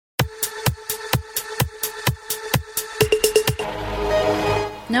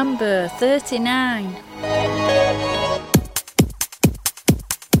Number 39.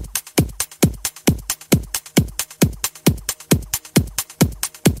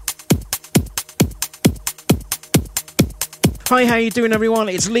 Hi, how you doing everyone?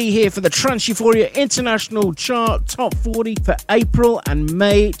 It's Lee here for the Trance Euphoria International Chart Top 40 for April and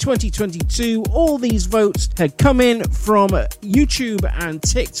May 2022. All these votes had come in from YouTube and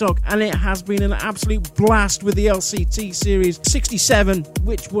TikTok, and it has been an absolute blast with the LCT Series 67,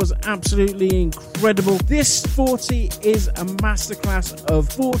 which was absolutely incredible. This 40 is a masterclass of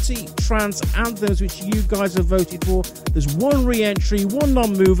 40 trance anthems which you guys have voted for. There's one re-entry, one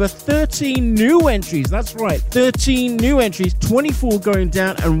non-mover, 13 new entries. That's right, 13 new entries. 24 going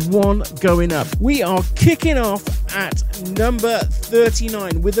down and 1 going up. We are kicking off at number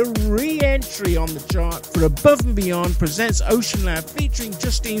 39 with a re-entry on the chart for Above and Beyond presents Ocean Lab featuring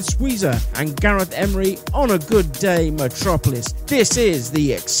Justine Squeezer and Gareth Emery on A Good Day Metropolis. This is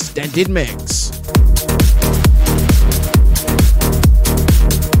the extended mix.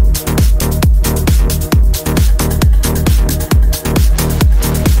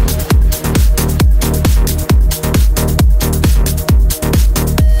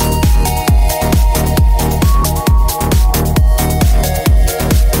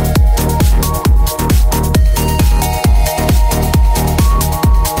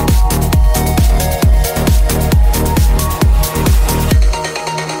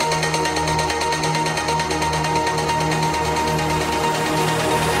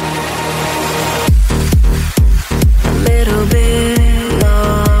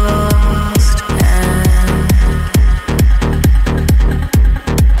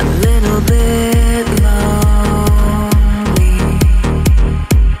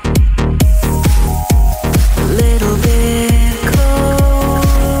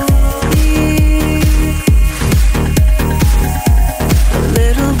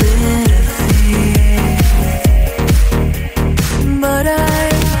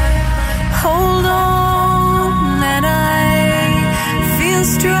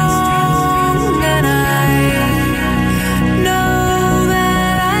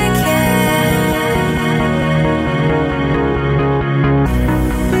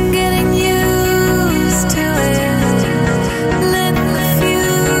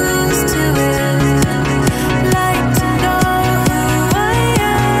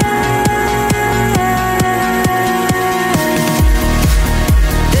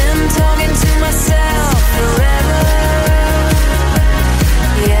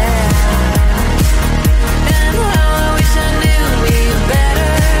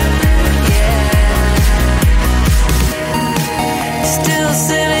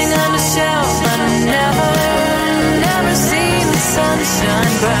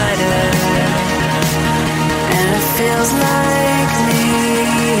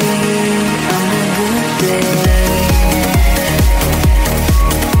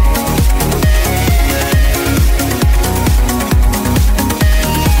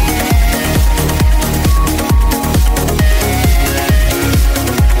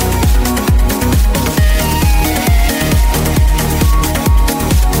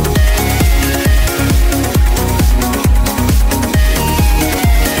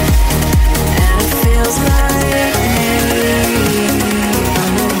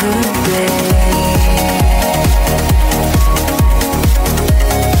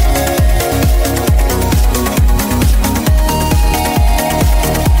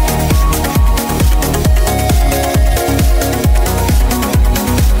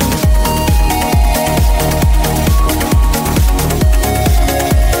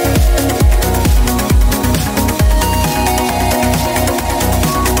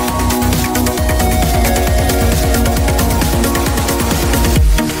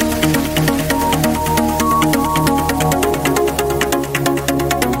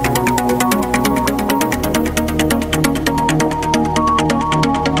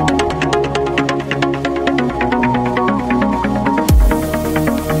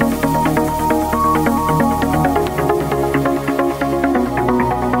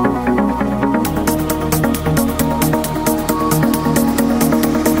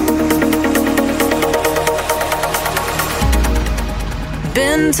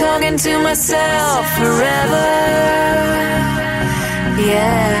 Talking to myself forever,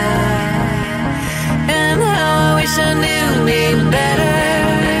 yeah, and how I wish I knew me better,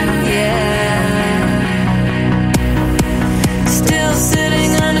 yeah, still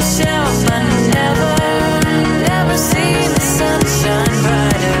sitting on a shelf, I never seen the sunshine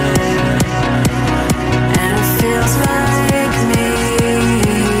brighter, and it feels like me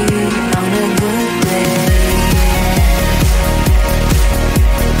on a good day.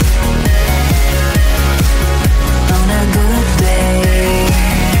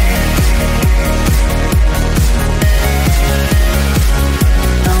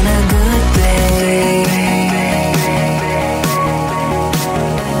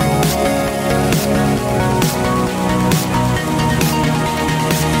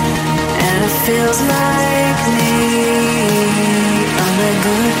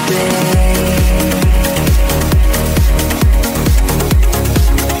 good day.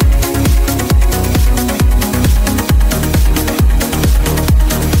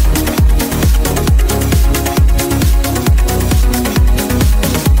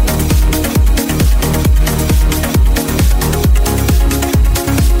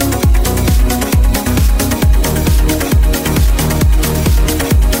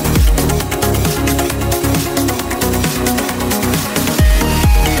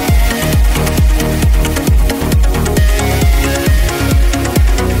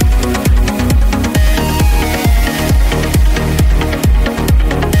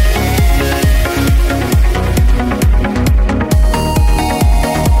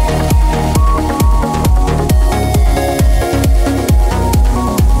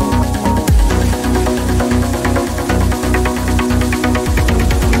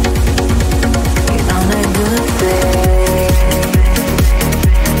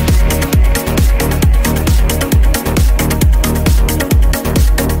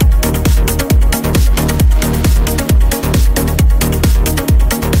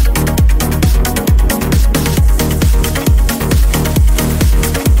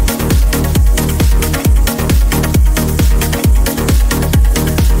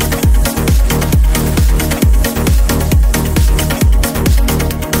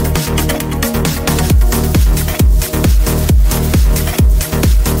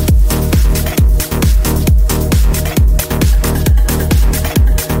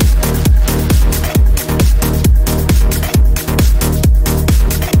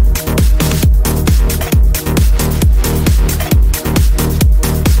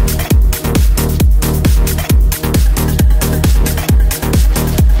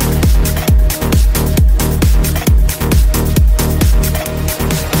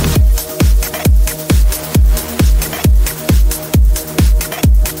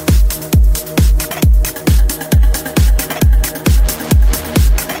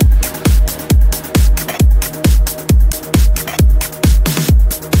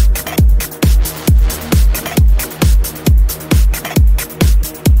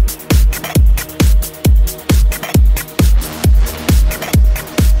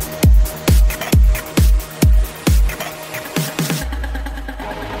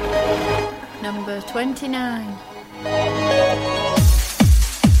 Number 29.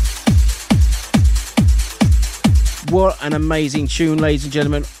 What an amazing tune, ladies and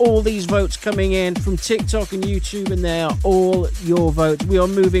gentlemen. All these votes coming in from TikTok and YouTube, and they are all your votes. We are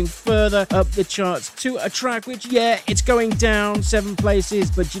moving further up the charts to a track which, yeah, it's going down 7 places,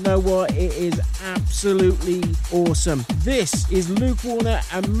 but you know what? It is absolutely awesome. This is Luke Warner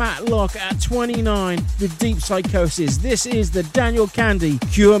and Matt Locke at 29 with Deep Psychosis. This is the Daniel Candy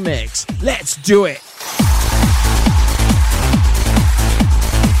Cure Mix. Let's do it.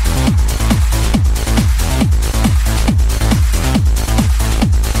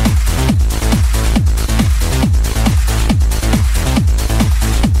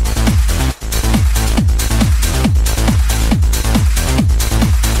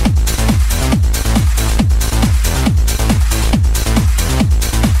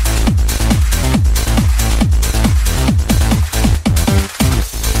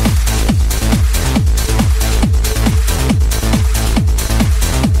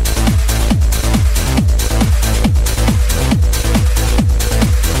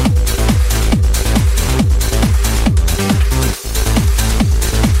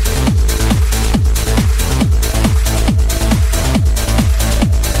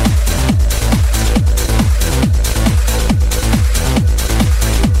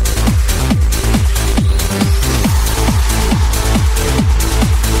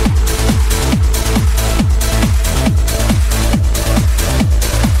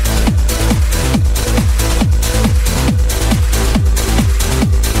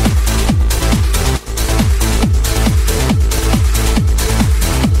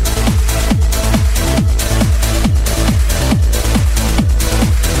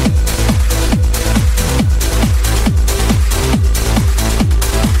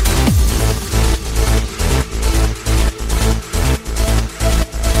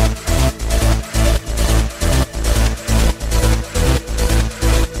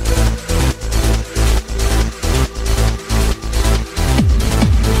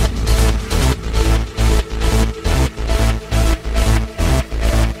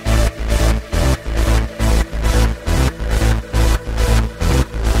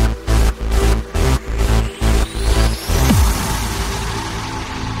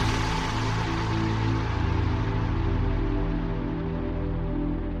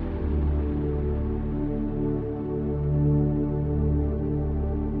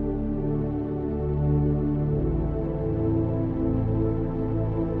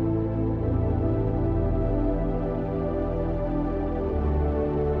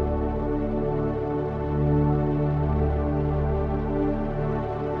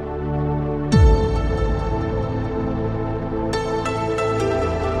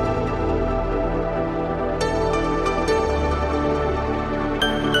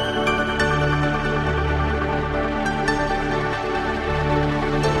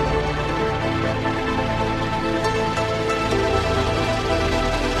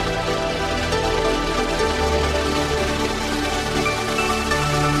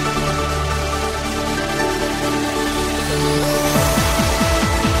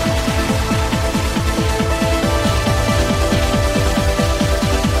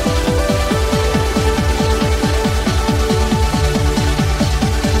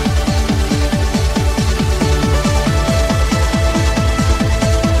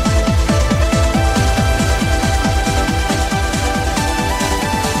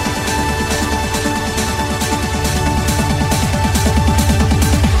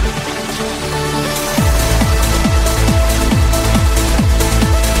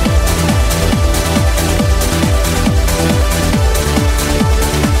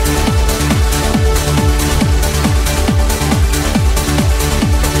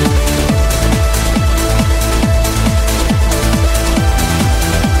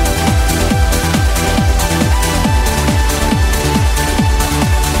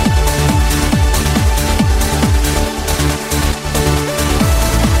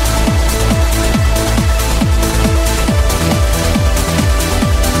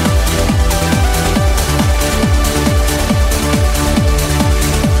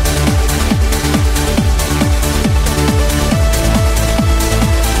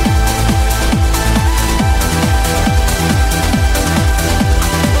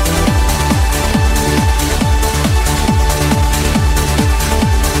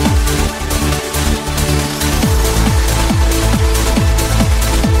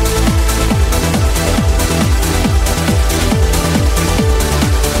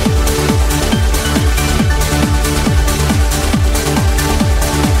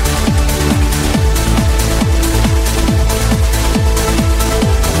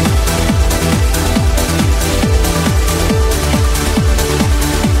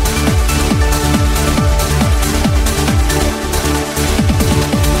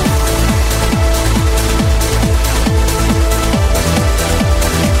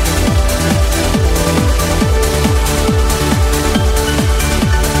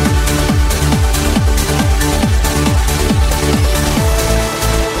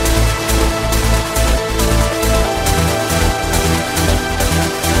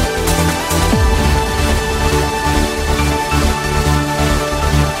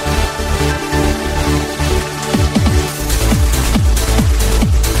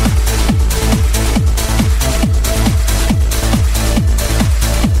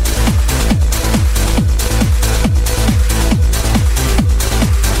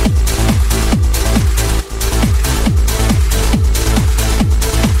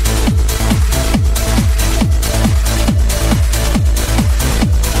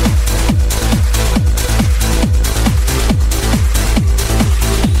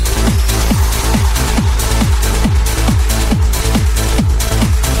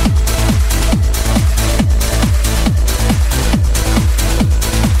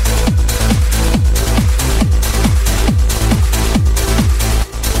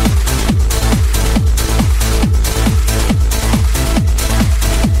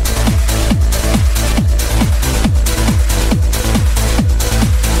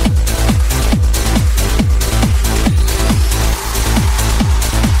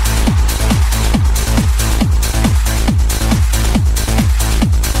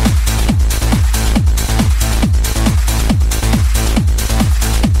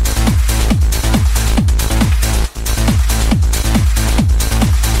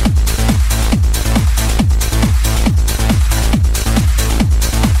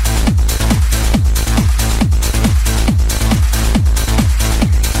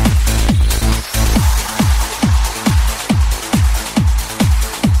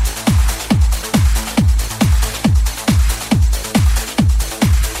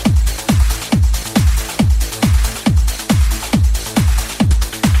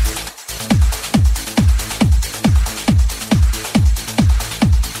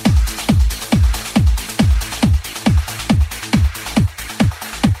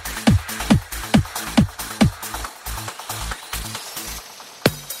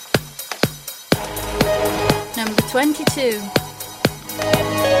 22.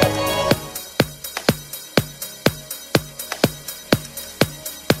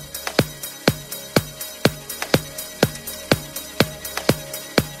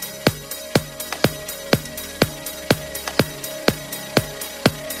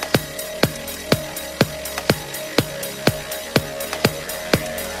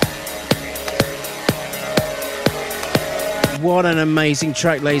 What an amazing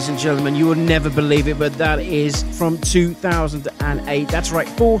track, ladies and gentlemen. You will never believe it, but that is from 2008. That's right,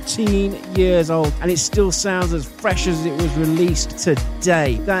 14 years old, and it still sounds as fresh as it was released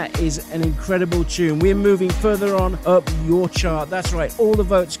today. That is an incredible tune. We're moving further on up your chart. That's right, all the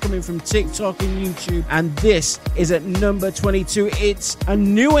votes coming from TikTok and YouTube, and this is at number 22. It's a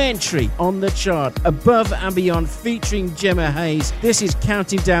new entry on the chart, Above and Beyond, featuring Gemma Hayes. This is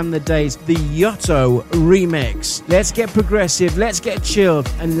Counting Down the Days, the Yotto remix. Let's get progressive. Let's get chilled,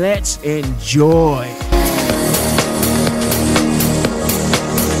 and let's enjoy.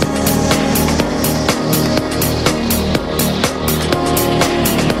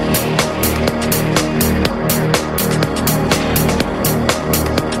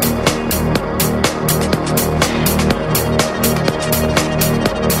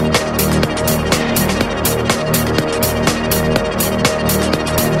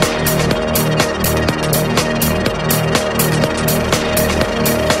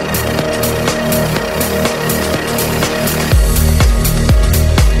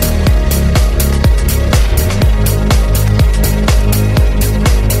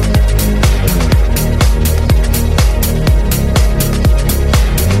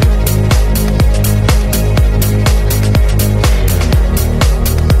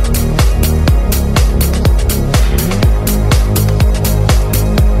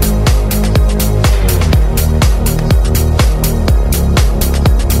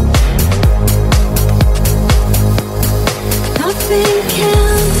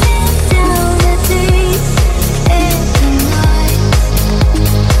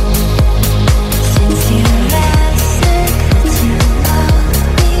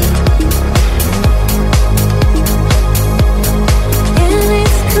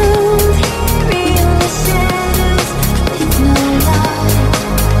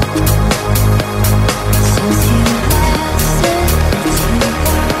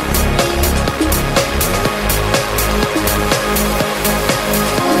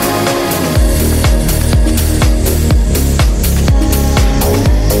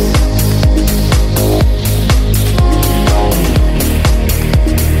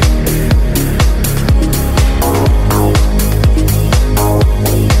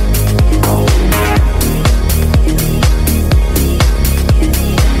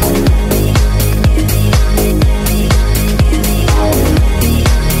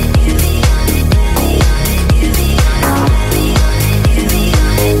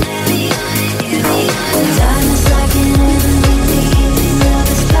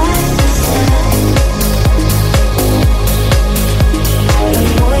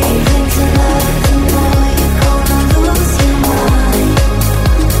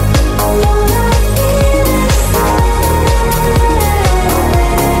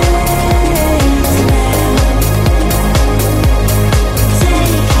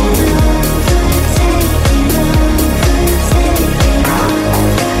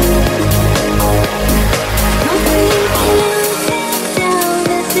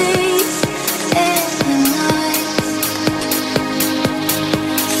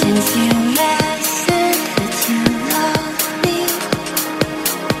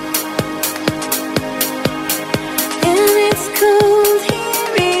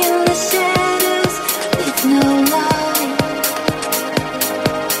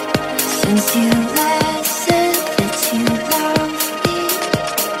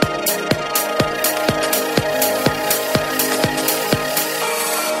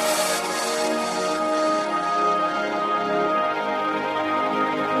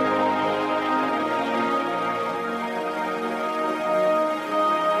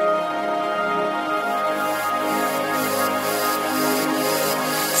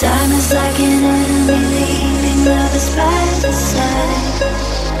 Time is like an enemy leaving lovers by the side.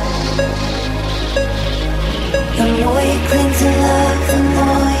 The more you cling to love, the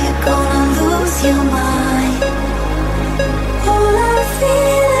more you're gonna lose your mind. All I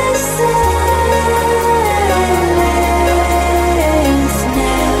feel is silence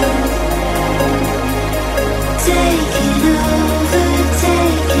now. Taking over,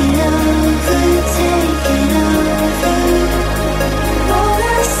 taking over, taking over. All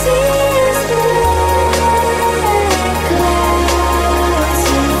I see is black clouds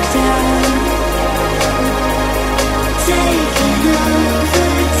of doubt.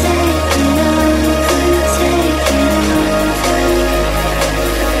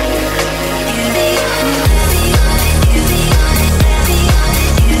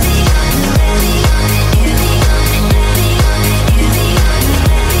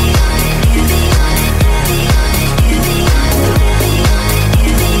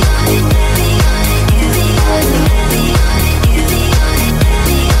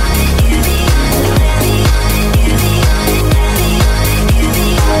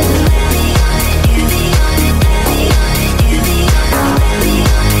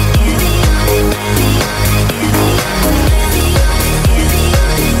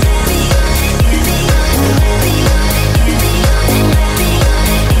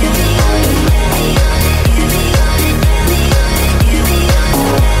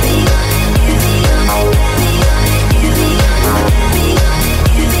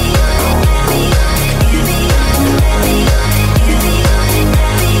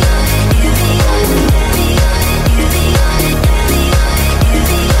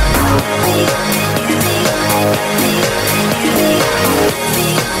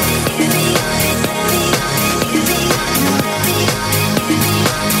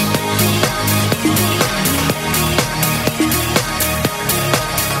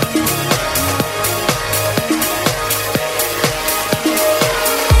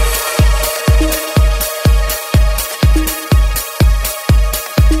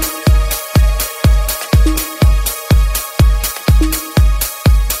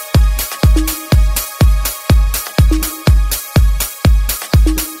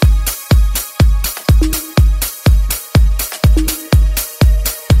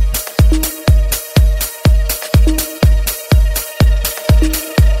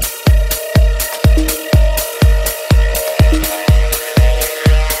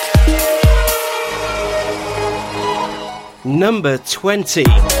 number 20.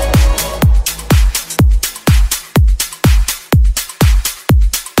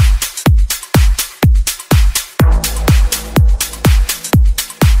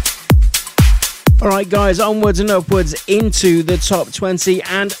 Alright guys, onwards and upwards into the top 20,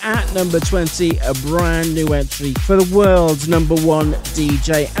 and at number 20, a brand new entry for the world's number one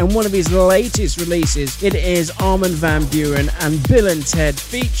DJ and one of his latest releases. It is Armin van Buuren and Bill and Ted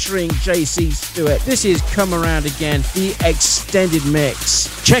featuring JC Stewart. This is Come Around Again, the extended mix.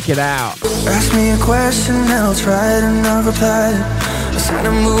 Check it out. Ask me a question and I'll try it and I'll reply. Instead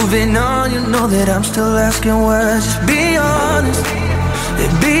of moving on, you know that I'm still asking words. Just be honest,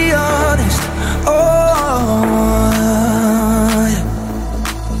 be honest. Oh, yeah.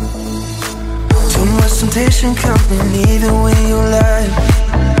 Too much temptation coming even when you lie.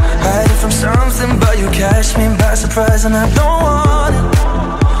 Hiding from something but you catch me by surprise. And I don't want it,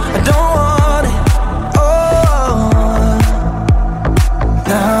 I don't want it. Oh,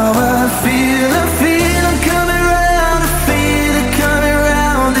 now I feel I'm coming round. I feel it coming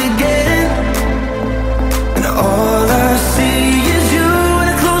round again. And all I see is you.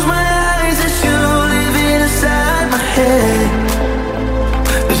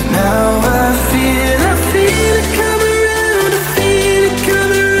 Now I feel it coming round, I feel it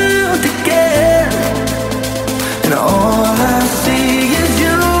coming round again. And all I see is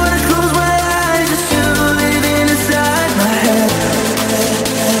you. When I close my eyes, it's you living inside my head.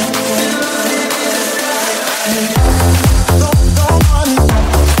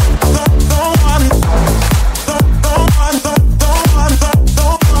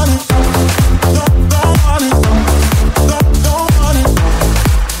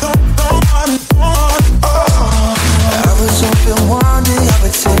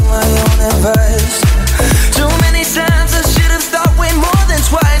 Too many times I should have thought way more than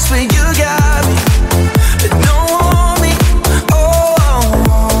twice, but you got me, don't want me. Oh,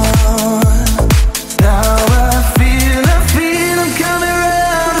 now I feel I'm coming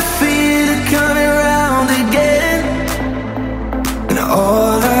round. I feel it coming round again. And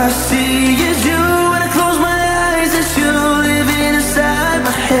all I see is you. When I close my eyes, it's you living inside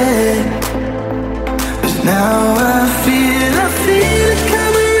my head. 'Cause now I feel it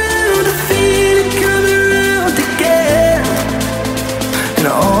coming. And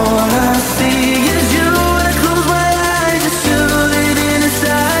all I see is you. When I close my eyes, it's you living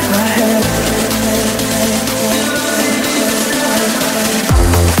inside my head.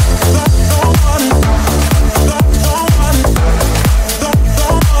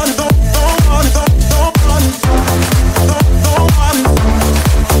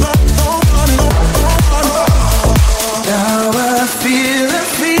 Now I feel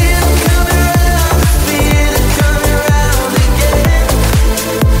coming round. Feel it coming round again.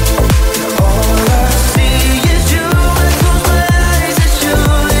 All I see is you. When I close my eyes, it's you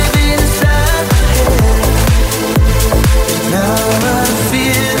living inside my head. Now I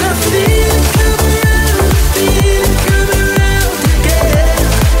feel coming round. Feel it coming round again.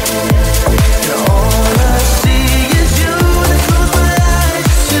 And all I see is you. When I close my eyes,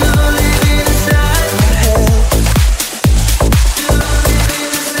 it's you living inside my head.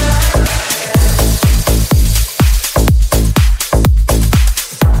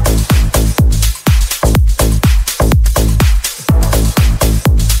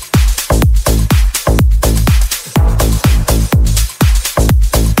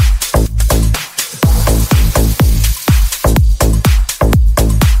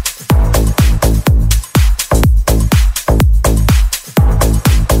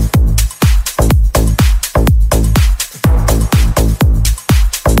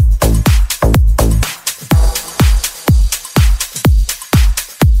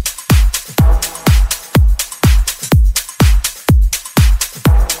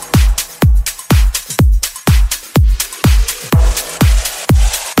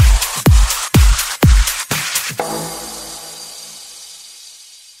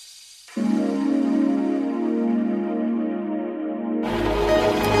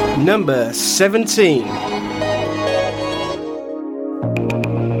 Number 17.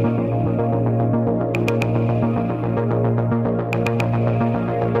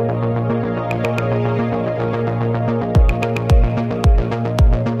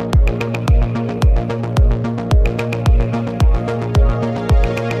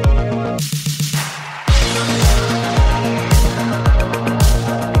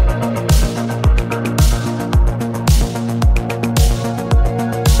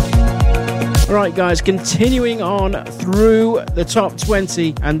 Right, guys, continuing on through the top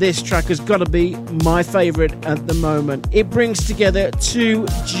 20, and this track has got to be my favourite at the moment. It brings together two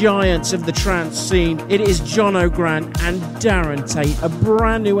giants of the trance scene. It is Jono Grant and Darren Tate, a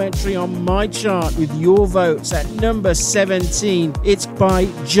brand new entry on my chart with your votes at number 17. It's by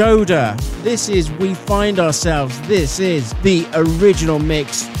Joda. This is We Find Ourselves. This is the original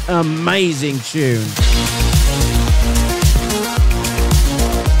mix. Amazing tune.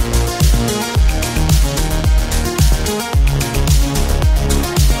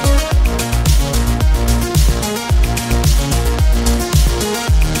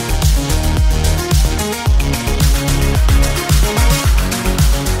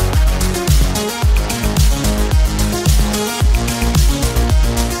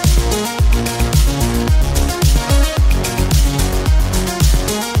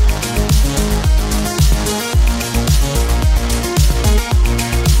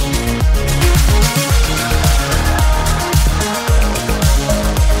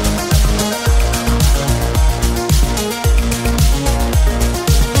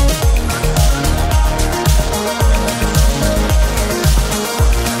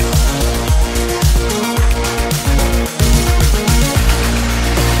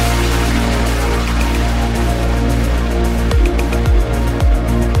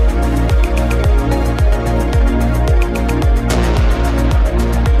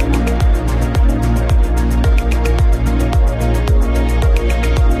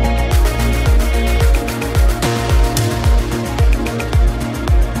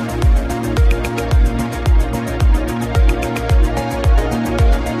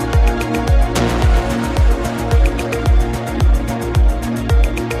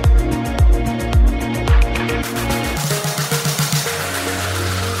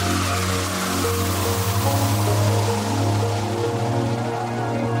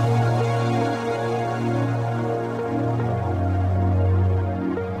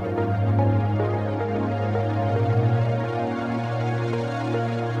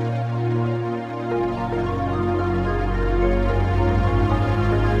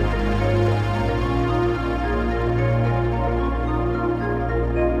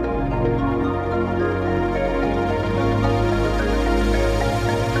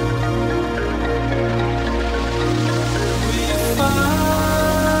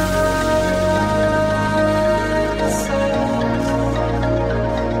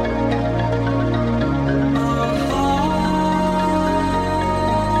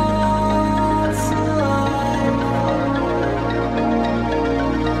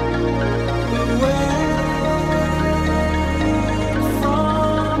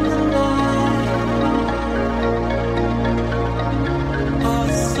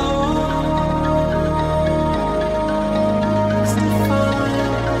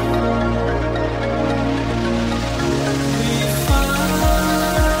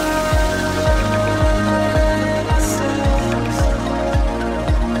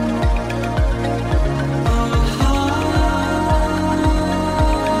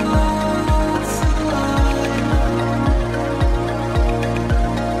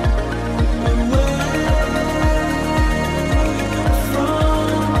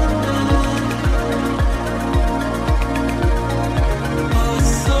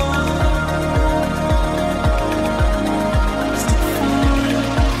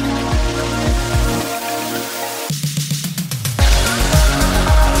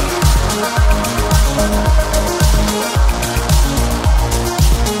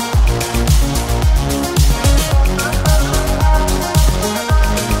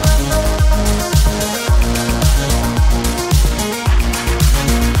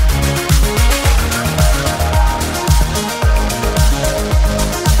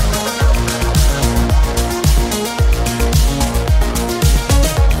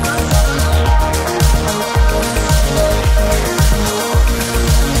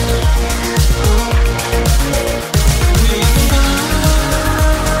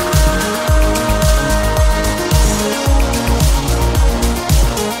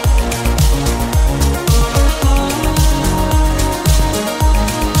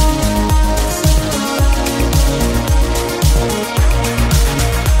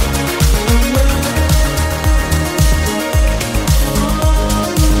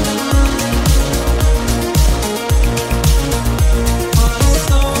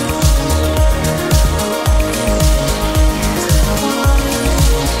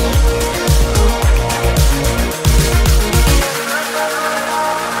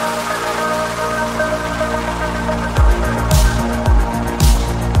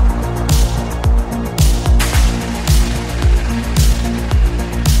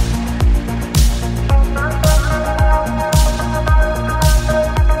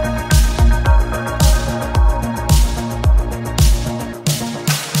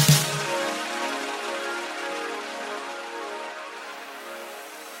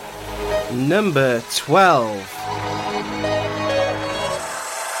 Number 12.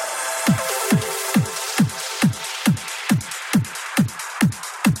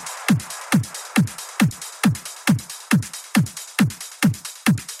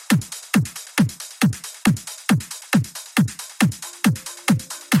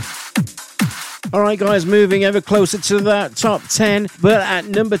 Alright guys, moving ever closer to that top 10, but at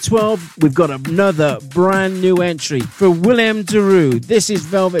number 12 we've got another brand new entry for Willem de Roo. This is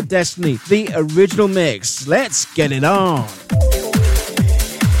Velvet Destiny, the original mix. Let's get it on.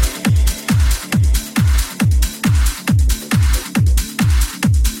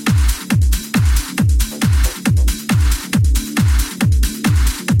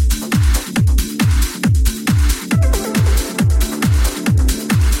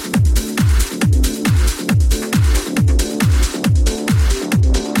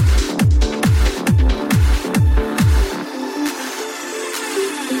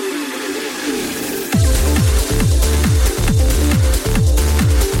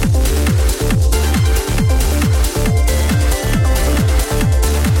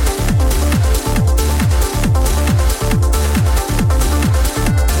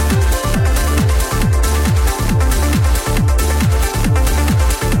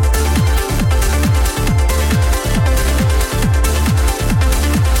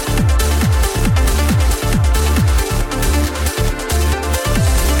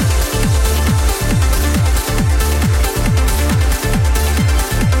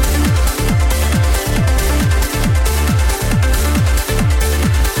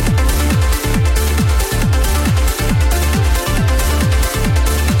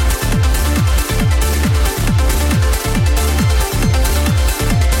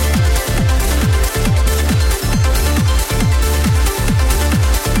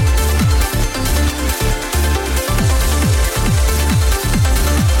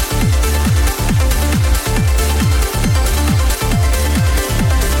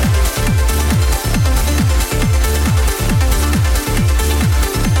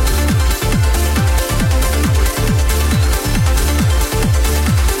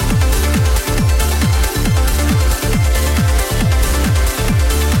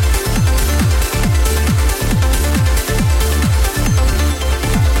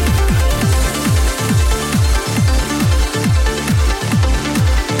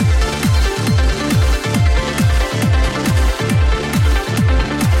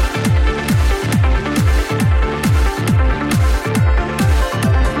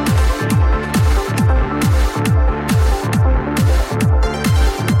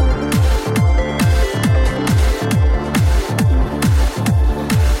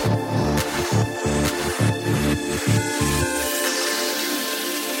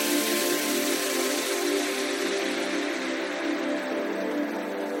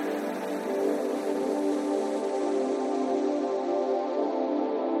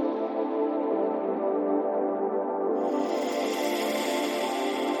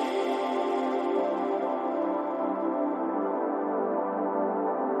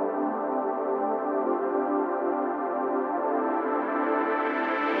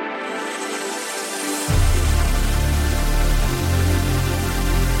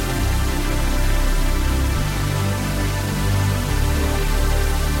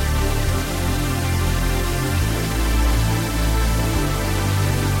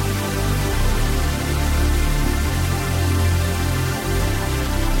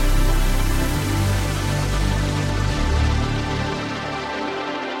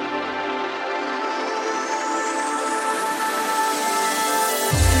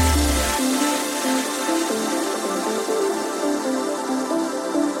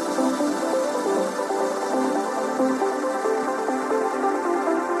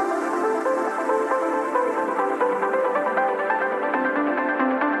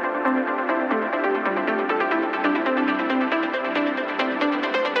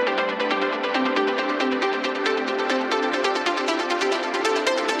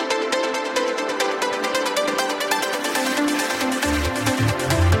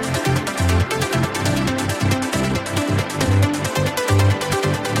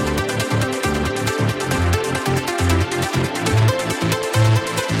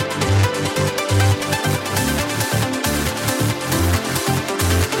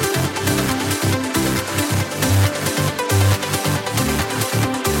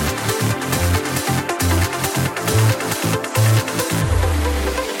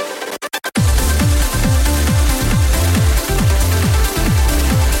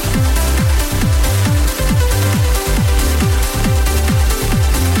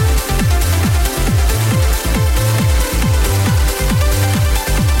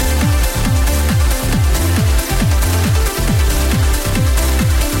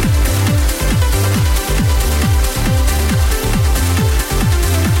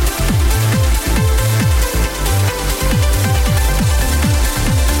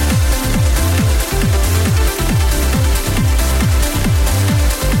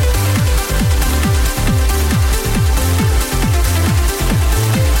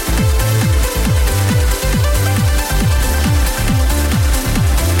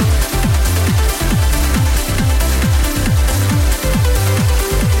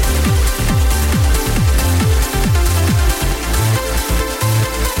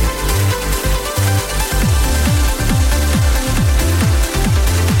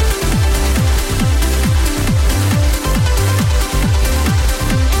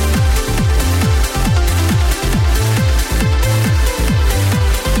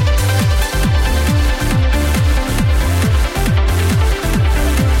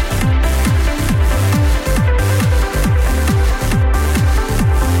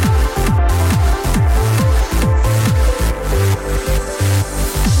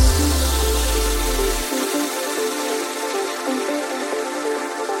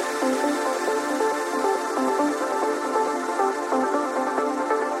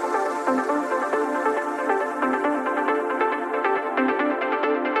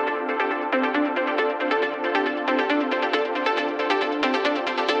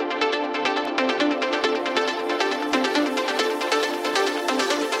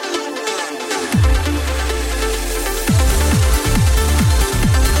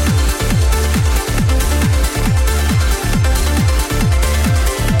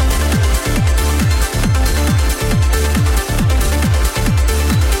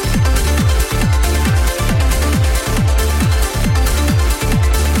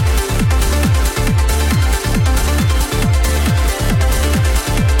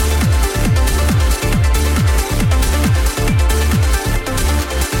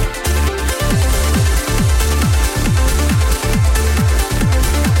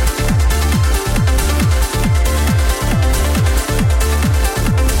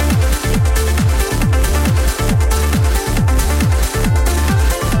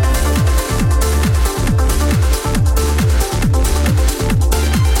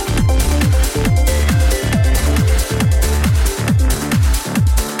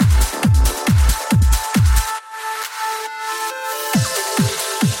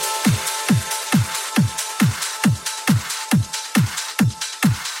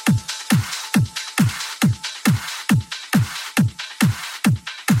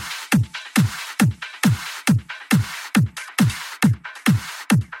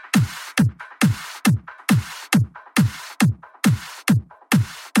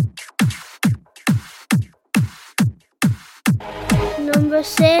 number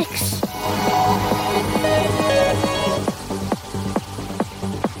 6.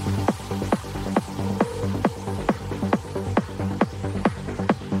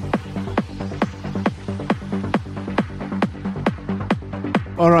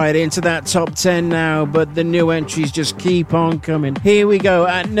 Alright, into that top 10 now, but the new entries just keep on coming. Here we go,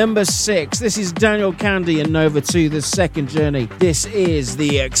 at number 6, this is Daniel Kandi and Nova 2, The Second Journey. This is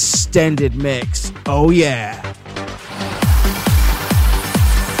the extended mix. Oh yeah.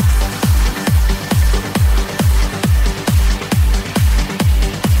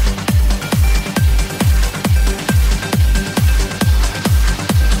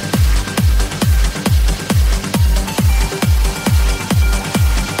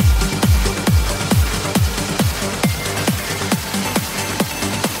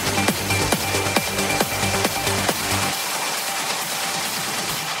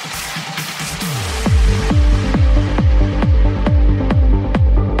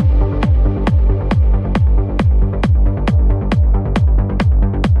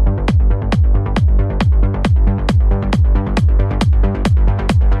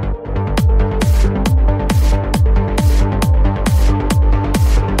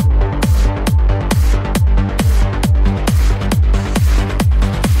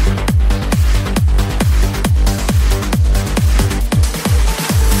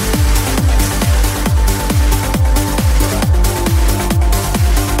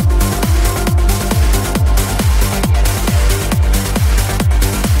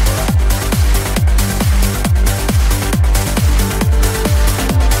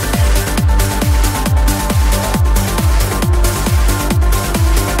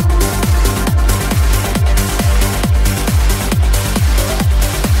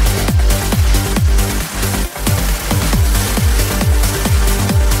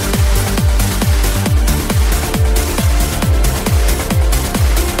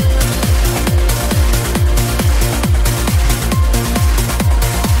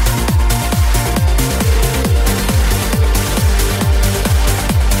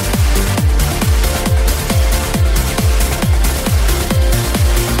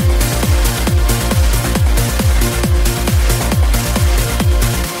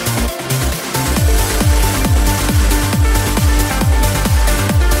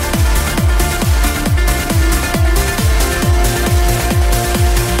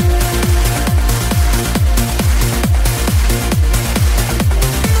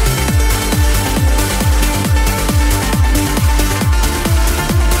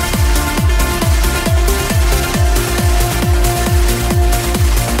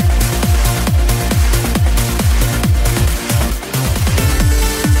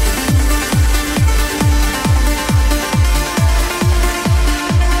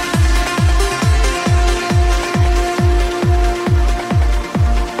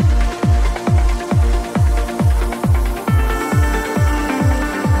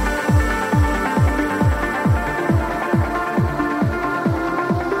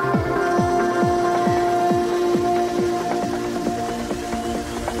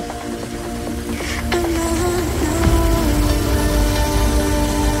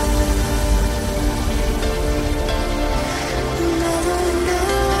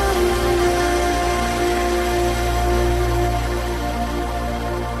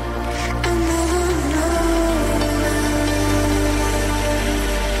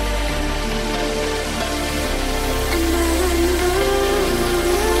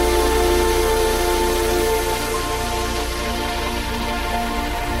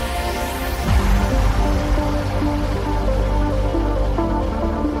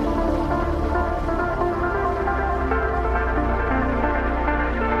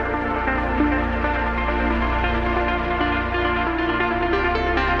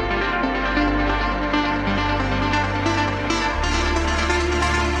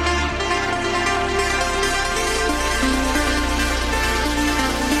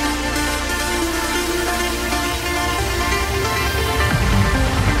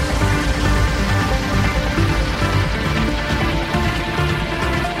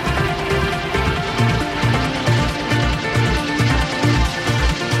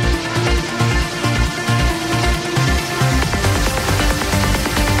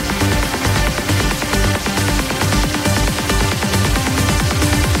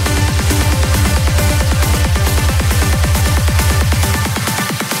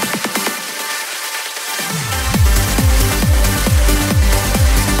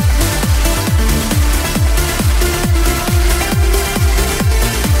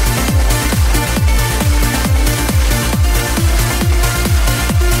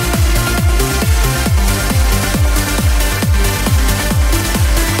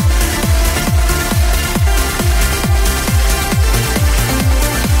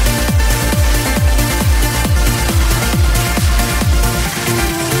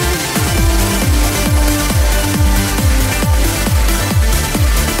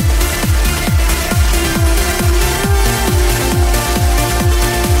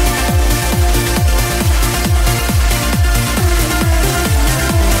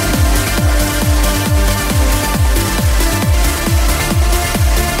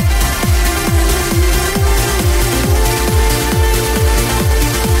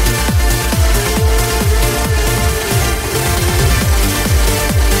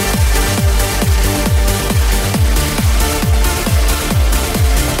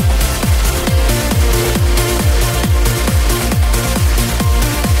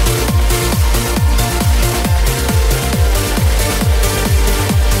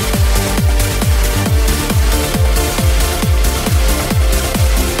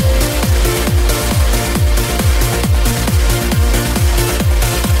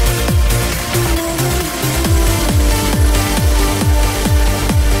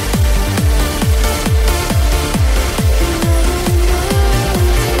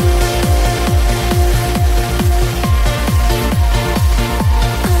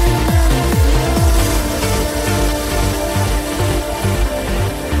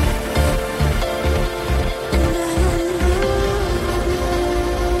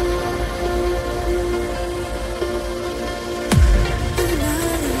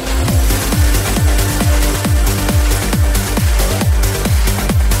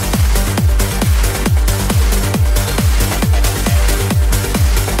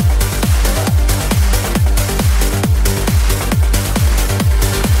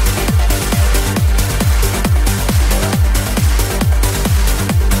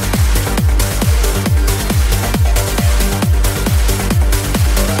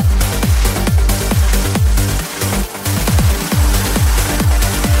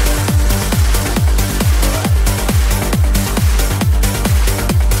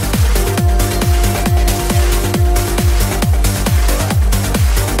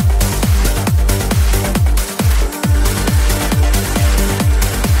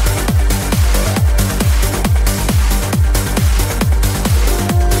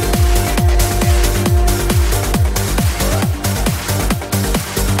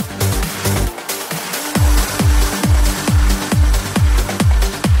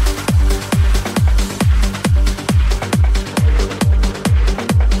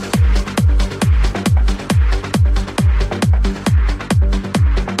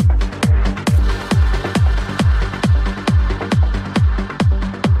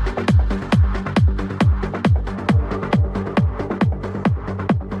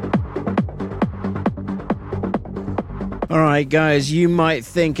 right, guys, you might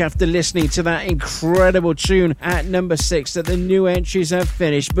think after listening to that incredible tune at number 6 that the new entries have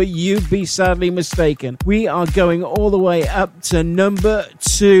finished, but you'd be sadly mistaken. We are going all the way up to number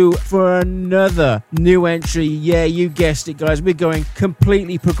 2 for another new entry. Yeah, you guessed it, guys. We're going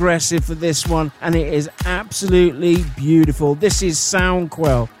completely progressive for this one, and it is absolutely beautiful. This is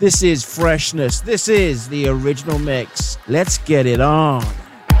Soundquelle. This is Freshness. This is the original mix. Let's get it on.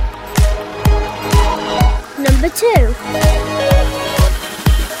 Number 2.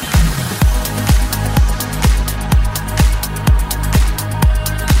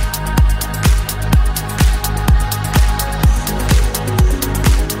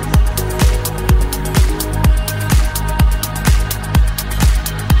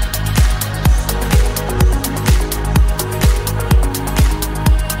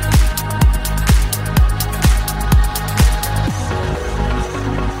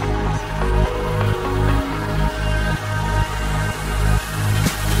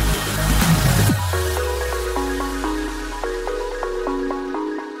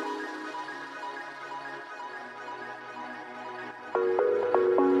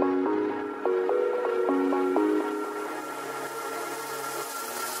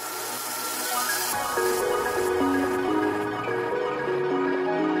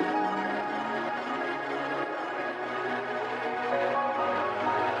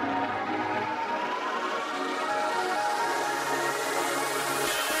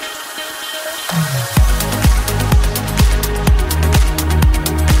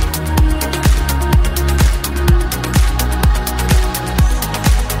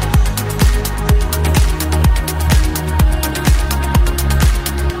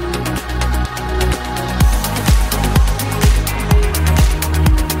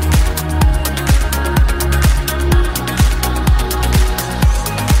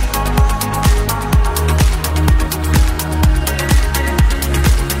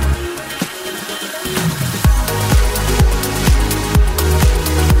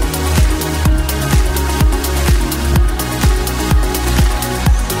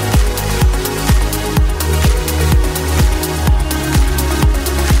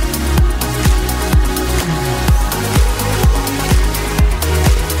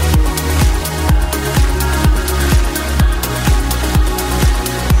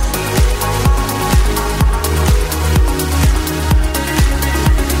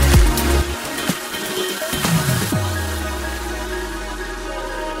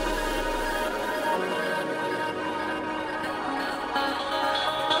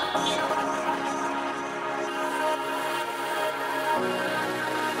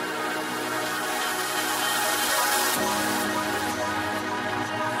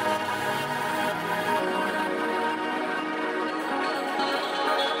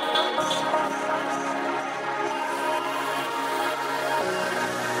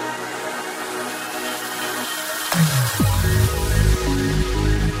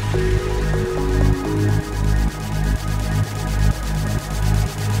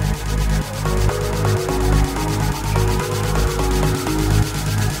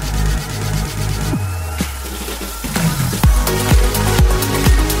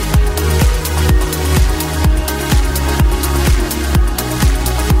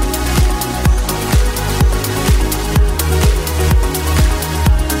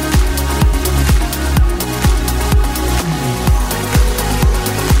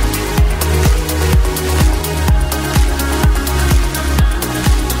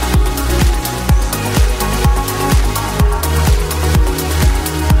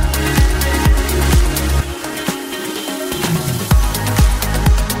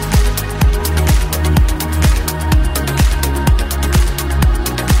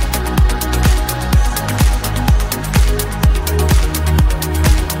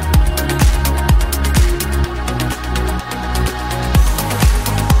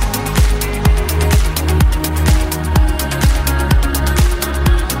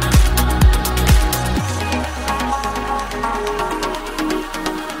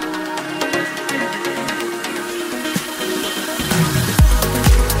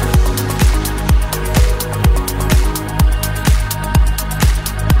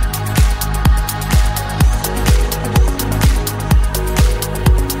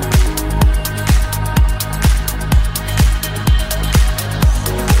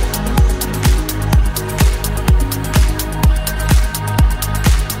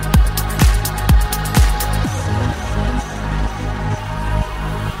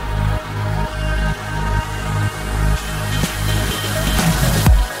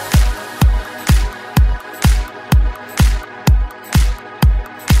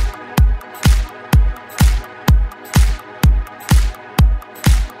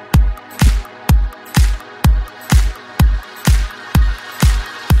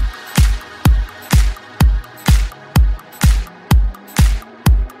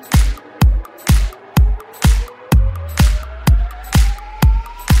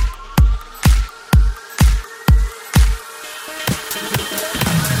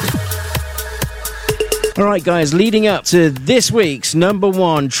 Alright guys, leading up to this week's number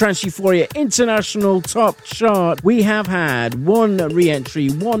 1 Trance Euphoria International Top Chart, we have had 1 re-entry,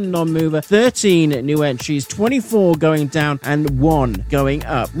 1 non-mover, 13 new entries, 24 going down and 1 going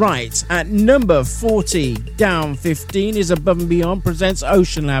up. Right, at number 40, down 15 is Above and Beyond presents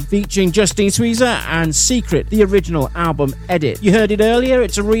Ocean Lab featuring Justine Suissa and Secret, the original album edit. You heard it earlier,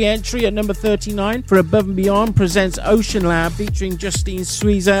 it's a re-entry at number 39 for Above and Beyond presents Ocean Lab featuring Justine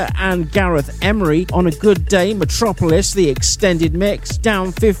Suissa and Gareth Emery on A Good Day, Metropolis, the extended mix.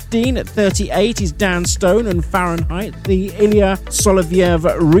 Down 15 at 38 is Dan Stone and Fahrenheit, the Ilya Soloviev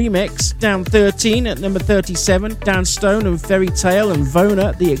remix. Down 13 at number 37, Dan Stone and Fairy Tale and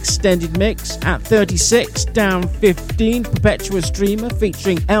Vona, the extended mix. At 36, down 15, Perpetuous Dreamer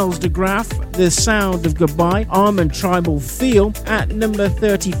featuring Els de Graaf, The Sound of Goodbye, Armand Tribal Feel. At number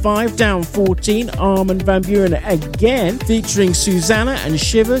 35, down 14, Armin van Buuren again featuring Susanna and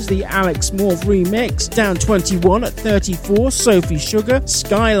Shivers, the Alex Morph remix. Down 21 at 34, Sophie Sugar,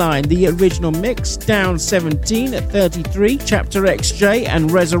 Skyline, the original mix. Down 17 at 33, Chapter XJ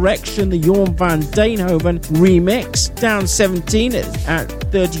and Resurrection, the Jorn van Deynhoven remix. Down 17 at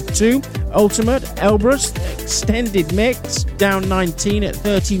 32, Ultimate, Elbrus, extended mix. Down 19 at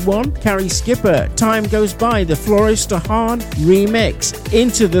 31, Carrie Skipper, Time Goes By, the Florista Hahn remix.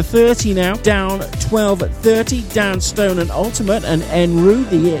 Into the 30 now, down 12 at 30, Dan Stone and Ultimate and Enru,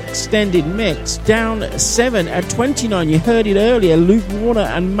 the extended mix. Down 7 at 29, you heard it earlier, Luke Warner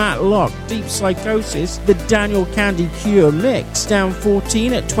and Matt Locke, Deep Psychosis, the Daniel Candy Cure mix. Down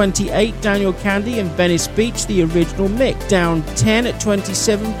 14 at 28, Daniel Candy and Venice Beach, the original mix. Down 10 at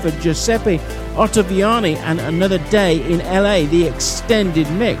 27 for Giuseppe Ottaviani and Another Day in LA, the extended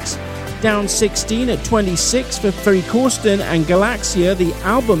mix. Down 16 at 26 for Ferry Corsten and Galaxia, the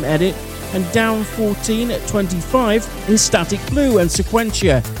album edit. And down 14 at 25 is Static Blue and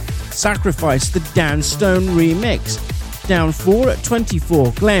Sequentia, Sacrifice, the Dan Stone remix. Down 4 at 24,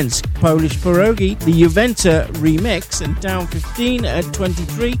 Glensk, Polish Pierogi, the Juventa remix. And down 15 at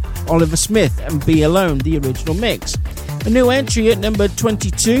 23, Oliver Smith and Be Alone, the original mix. A new entry at number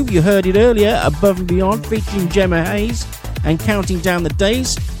 22, you heard it earlier, Above and Beyond featuring Gemma Hayes and Counting Down the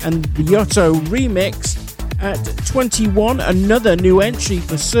Days and the Yotto remix. At 21, another new entry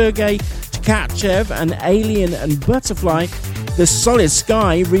for Sergei Tkachev and Alien and Butterfly, the Solid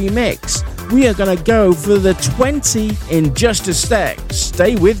Sky remix. We are going to go for the 20 in just a sec.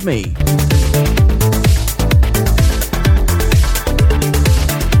 Stay with me.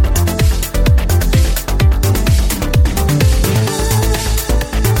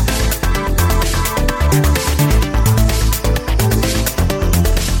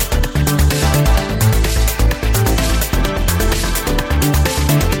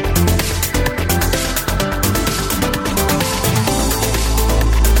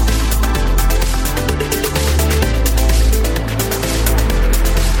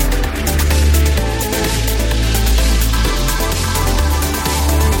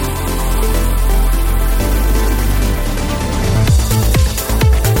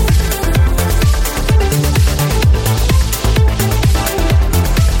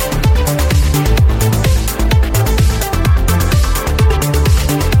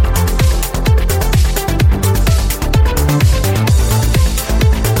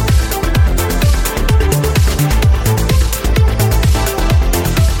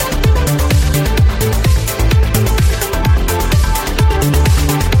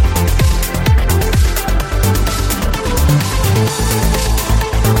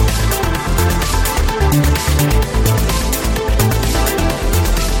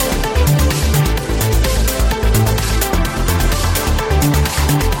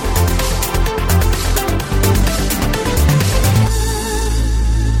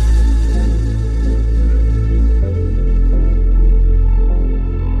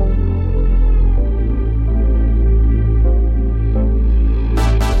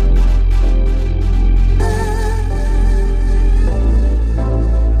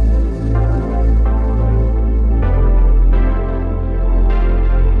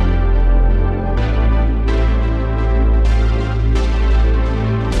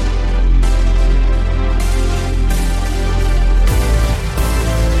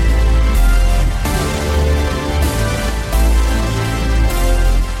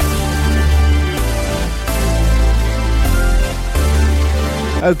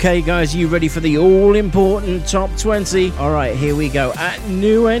 Okay guys, you ready for the all-important top 20? Alright, here we go. At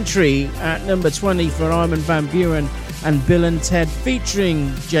new entry, at number 20 for Armin van Buuren and Bill and Ted featuring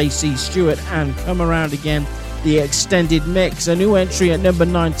JC Stewart and Come Around Again, the extended mix. A new entry at number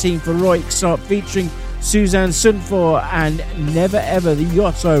 19 for Roy Xop featuring Suzanne Sunfor and Never Ever, the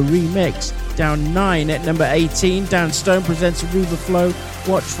Yotto remix. Down 9 at number 18, Dan Stone presents Aruba Flow,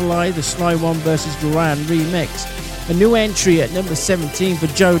 Watchful Eye, the Sly One vs. Duran remix. A new entry at number 17 for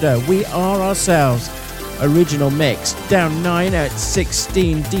Joda, We Are Ourselves, original mix. Down 9 at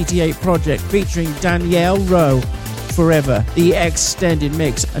 16, DT8 Project featuring Danielle Rowe, Forever, the extended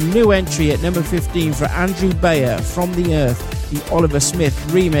mix. A new entry at number 15 for Andrew Bayer, From the Earth, the Oliver Smith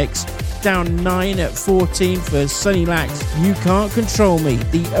remix. Down 9 at 14 for Sunny Lax, You Can't Control Me,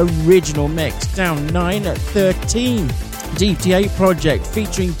 the original mix. Down 9 at 13, DT8 Project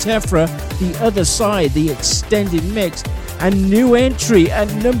featuring Tefra, The Other Side, the extended mix. And new entry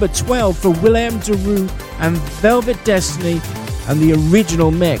at number 12 for Willem Daru and Velvet Destiny and the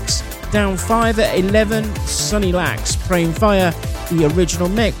original mix. Down 5 at 11, Sunny Lax, Praying Fire, the original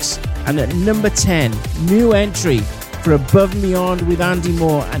mix. And at number 10, new entry for Above and Beyond with Andy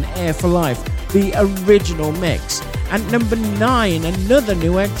Moore and Air for Life, the original mix. At number 9, another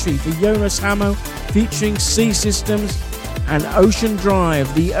new entry for Jonas Hamo featuring Sea Systems and Ocean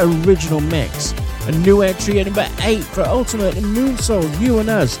Drive, the original mix. A new entry at number 8 for Ultimate and Moonsoul, You and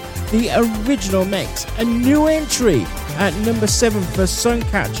Us, the original mix. A new entry at number 7 for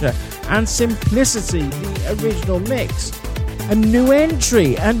Suncatcher and Simplicity, the original mix. A new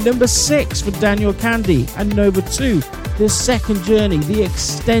entry at number 6 for Daniel Candy and Nova 2, The Second Journey, the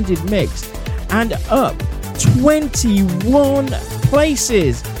extended mix. And up 21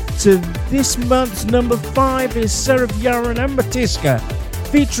 places to this month's number 5 is Seraph Yara and Batiska,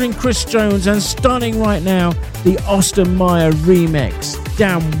 featuring Chris Jones, and starting right now, the Austin Meyer remix.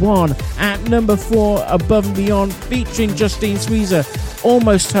 Down 1 at number 4, Above and Beyond featuring Justine Sweezer,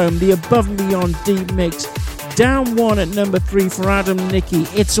 Almost Home, the Above and Beyond deep mix. Down 1 at number 3 for Adam Nicky,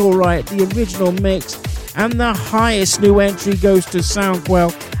 It's Alright, the original mix. And the highest new entry goes to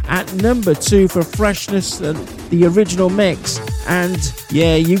Soundquell at number 2 for Freshness, the original mix. And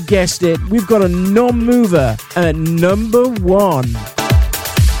yeah, you guessed it, we've got a non-mover at number 1.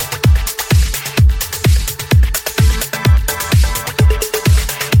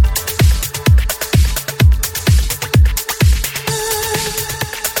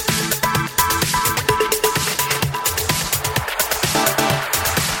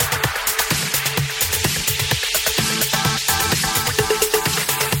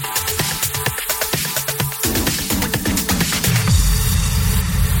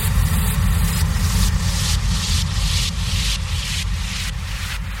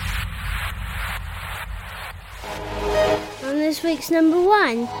 This week's number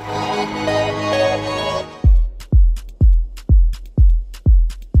 1.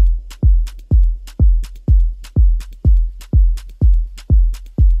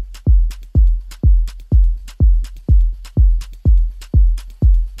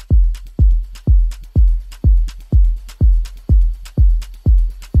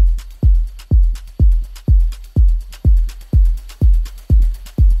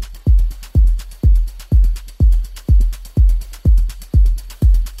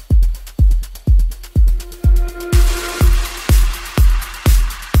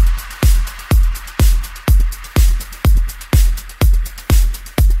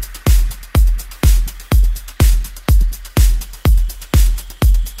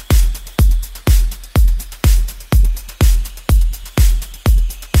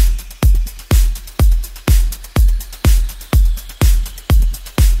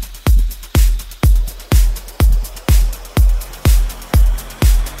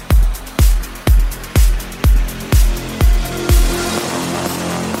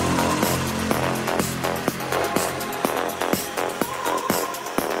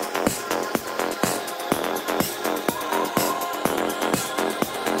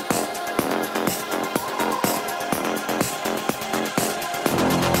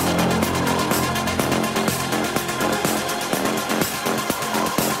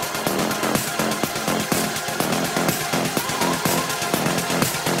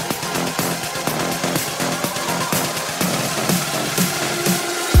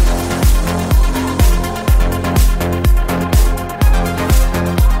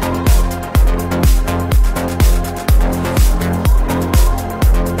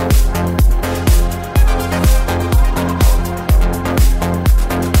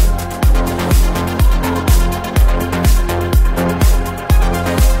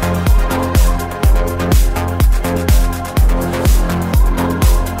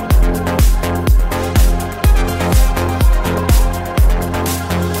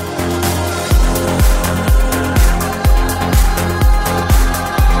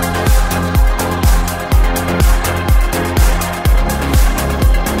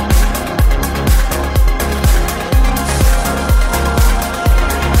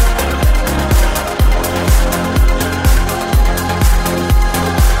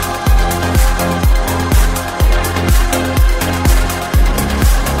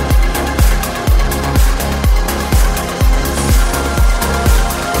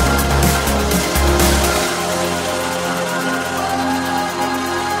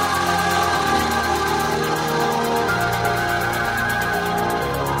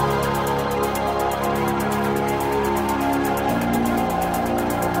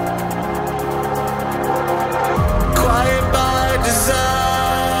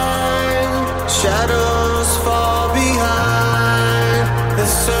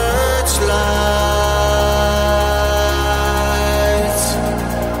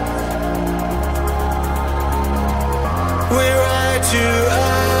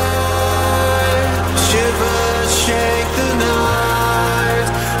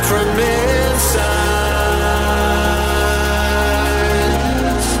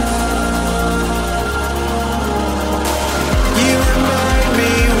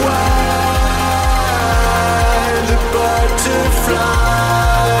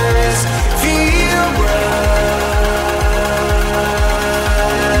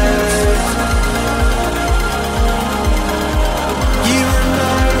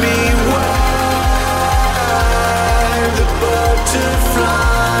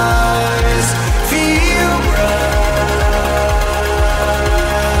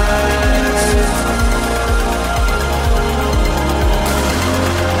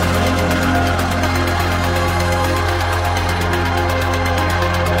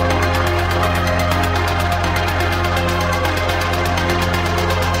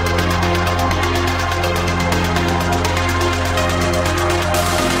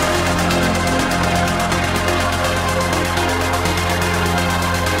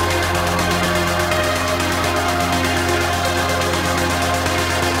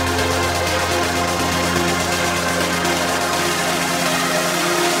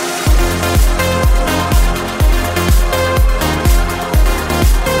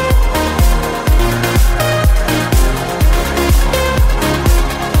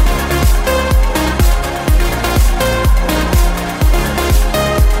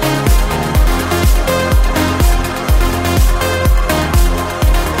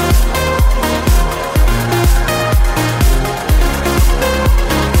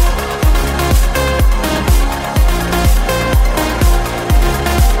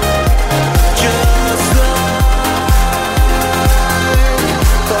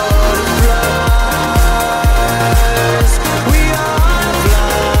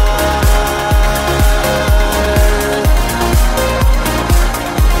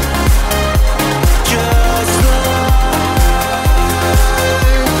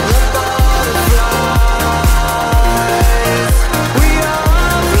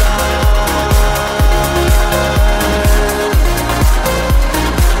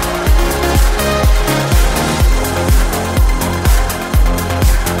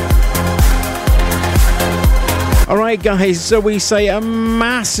 Alright guys, so we say a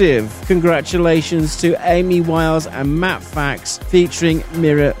massive congratulations to Amy Wiles and Matt Fax featuring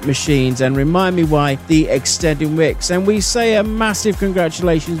Mirror Machines and Remind Me Why, the extended mix. And we say a massive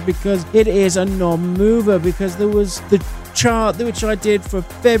congratulations because it is a non-mover, because there was the chart which I did for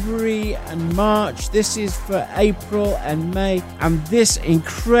February and March. This is for April and May, and this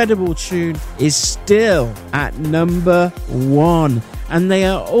incredible tune is still at number 1. And they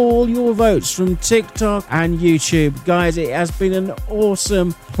are all your votes from TikTok and YouTube. Guys, it has been an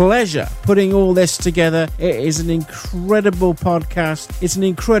awesome pleasure putting all this together. It is an incredible podcast. It's an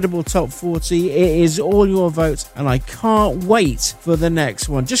incredible top 40. It is all your votes, and I can't wait for the next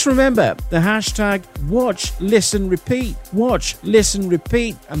one. Just remember the hashtag watch, listen, repeat. Watch, listen,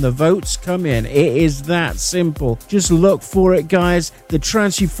 repeat, and the votes come in. It is that simple. Just look for it, guys. The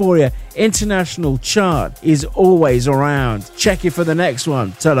Trance Euphoria International Chart is always around. Check it for the next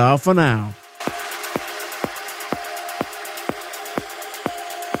one. Ta-da for now.